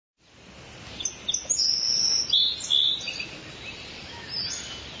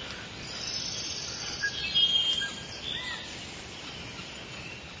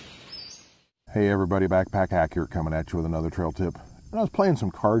Hey everybody, Backpack Hack here, coming at you with another trail tip. And I was playing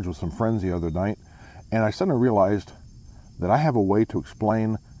some cards with some friends the other night, and I suddenly realized that I have a way to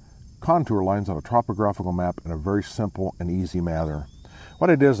explain contour lines on a topographical map in a very simple and easy manner. What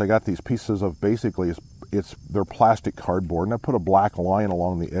I did is I got these pieces of, basically they're plastic cardboard, and I put a black line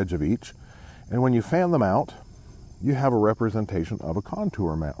along the edge of each. And when you fan them out, you have a representation of a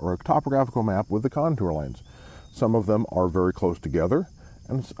contour map, or a topographical map with the contour lines. Some of them are very close together,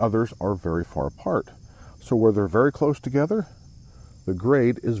 and others are very far apart. So where they're very close together, the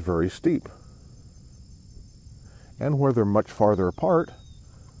grade is very steep. And where they're much farther apart,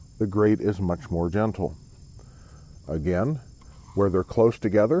 the grade is much more gentle. Again, where they're close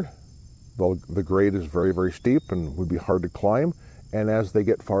together, the grade is very, very steep and would be hard to climb. And as they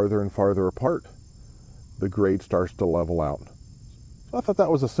get farther and farther apart, the grade starts to level out. So I thought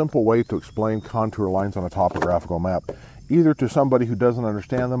that was a simple way to explain contour lines on a topographical map, either to somebody who doesn't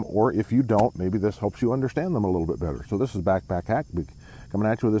understand them, or if you don't, maybe this helps you understand them a little bit better. So this is Backpack Hack, coming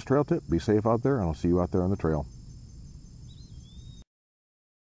at you with this trail tip. Be safe out there, and I'll see you out there on the trail.